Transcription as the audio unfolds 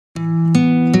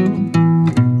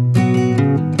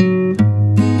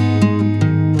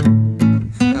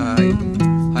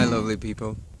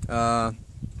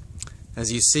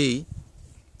As you see,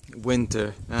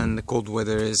 winter and the cold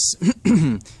weather is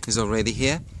is already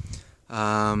here.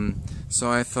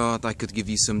 So I thought I could give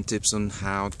you some tips on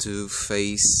how to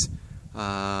face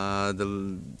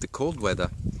the cold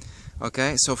weather.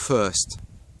 Okay, so first,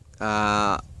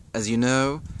 as you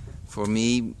know, for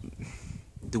me,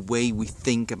 the way we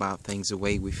think about things, the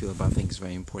way we feel about things is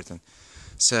very important.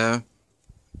 So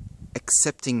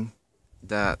accepting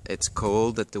that it's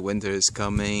cold, that the winter is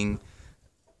coming,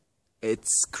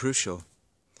 it's crucial.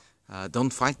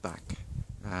 Don't fight back.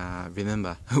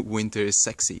 Remember, winter is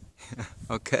sexy.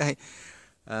 Okay?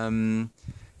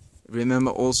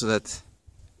 Remember also that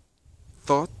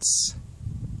thoughts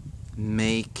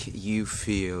make you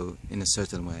feel in a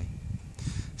certain way.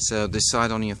 So decide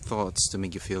on your thoughts to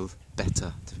make you feel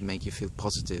better, to make you feel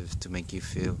positive, to make you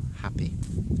feel happy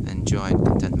and joy and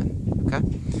contentment. Okay?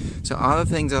 So other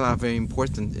things that are very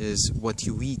important is what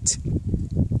you eat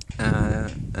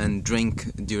and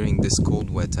drink during this cold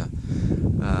weather.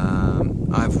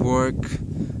 I've worked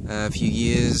a few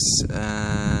years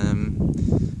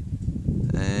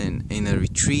in a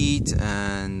retreat,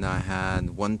 and I had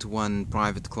one-to-one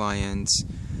private clients,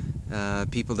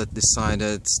 people that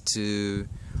decided to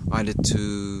either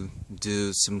to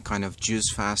do some kind of juice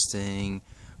fasting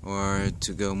or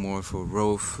to go more for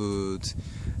raw food.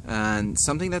 And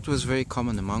something that was very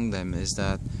common among them is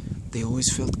that they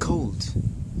always felt cold,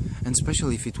 and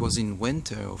especially if it was in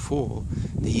winter or fall,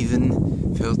 they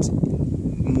even felt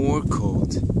more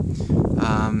cold.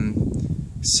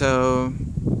 So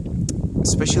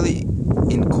especially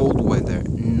in cold weather,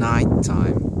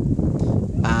 nighttime,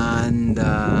 and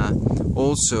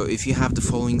also if you have the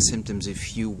following symptoms: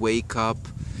 if you wake up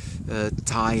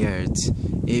tired,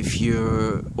 if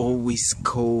you're always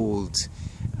cold,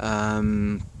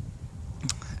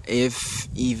 if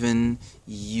even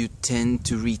you tend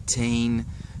to retain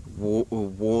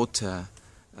water,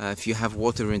 if you have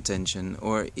water retention,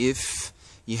 or if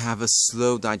you have a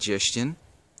slow digestion,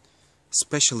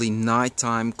 especially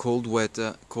nighttime, cold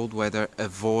weather,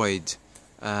 avoid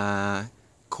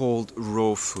cold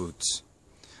raw foods.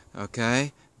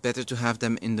 Okay, better to have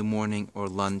them in the morning or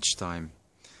lunchtime.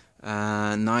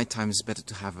 Nighttime is better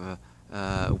to have a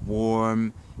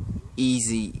warm,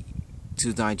 easy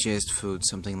to digest food,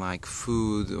 something like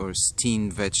food or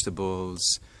steamed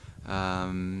vegetables.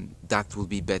 That will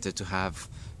be better to have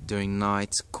during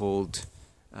night cold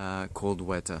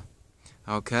weather.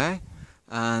 Okay,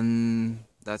 and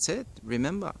that's it.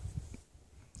 Remember,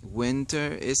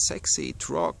 winter is sexy, it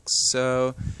rocks,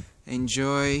 so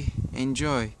enjoy.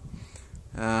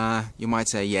 You might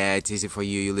say, yeah, it's easy for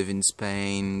you, you live in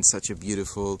Spain, such a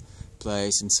beautiful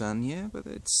place and sun. Yeah, but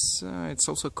it's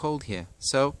also cold here,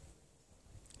 so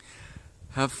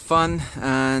have fun.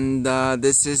 And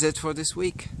this is it for this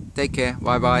week. Take care.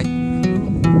 Bye bye.